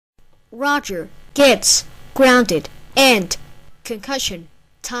Roger gets grounded and concussion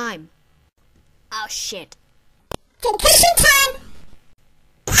time. Oh shit. Concussion time!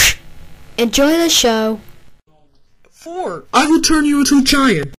 Enjoy the show. 4. I will turn you into a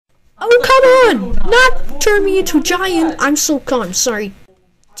giant. Oh, come on! Not turn me into giant. I'm so calm. Sorry.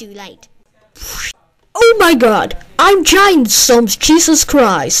 Too late. Oh my god! I'm giant, sums Jesus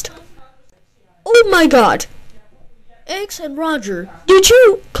Christ! Oh my god! X and Roger, did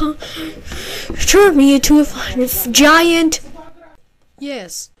you turn me into a giant?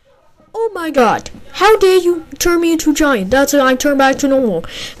 Yes. Oh my god! How dare you turn me into giant? That's it, I turn back to normal.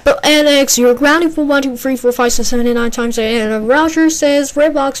 But and X, you're grounded for 1, 2, 3, 4, 5, 6, 7, 8, 9 times. And Roger says,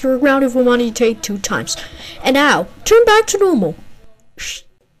 Redbox, you're grounded for 1, 2, 2 times. And now, turn back to normal.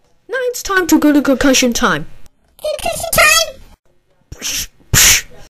 Now it's time to go to concussion time. Concussion time!